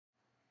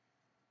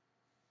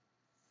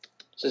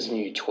This is a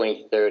new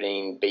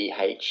 2013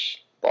 BH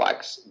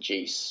Bikes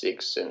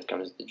G6, and it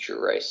comes with the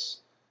Durace.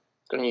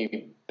 It's got a new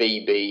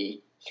BB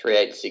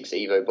 386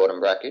 Evo bottom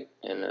bracket,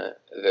 and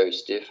very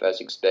stiff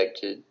as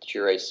expected.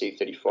 Durace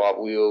C35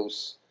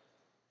 wheels,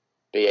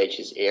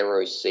 BH's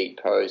aero seat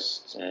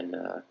posts, and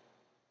so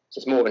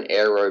it's more of an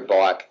aero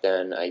bike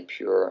than a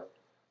pure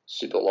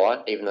super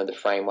light, even though the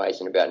frame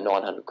weighs in about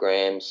 900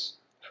 grams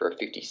for a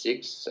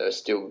 56, so it's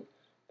still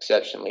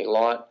exceptionally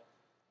light.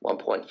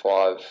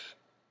 1.5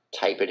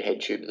 tapered head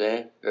tube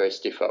there, very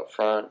stiff up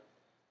front,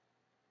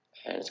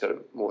 and it's got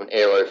more of an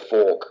aero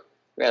fork,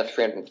 around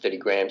 330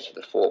 grams for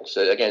the fork.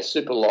 So again,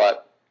 super light,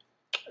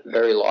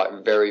 very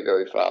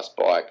very fast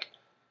bike,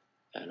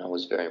 and I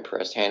was very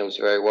impressed. Handles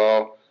very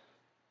well,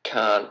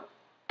 can't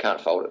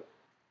fold it.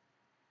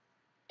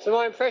 So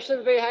my impression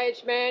of the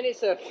BH, man,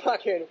 it's a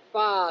fucking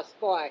fast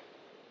bike.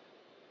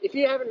 If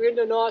you haven't ridden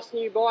a nice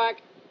new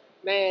bike,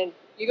 man,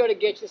 you got to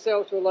get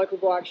yourself to a local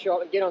bike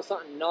shop and get on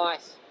something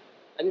nice.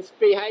 And this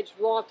BH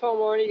lifetime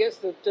warranty gets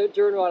the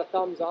Durianrider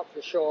thumbs up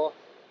for sure.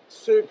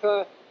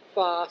 Super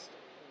fast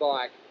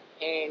bike,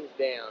 hands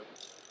down.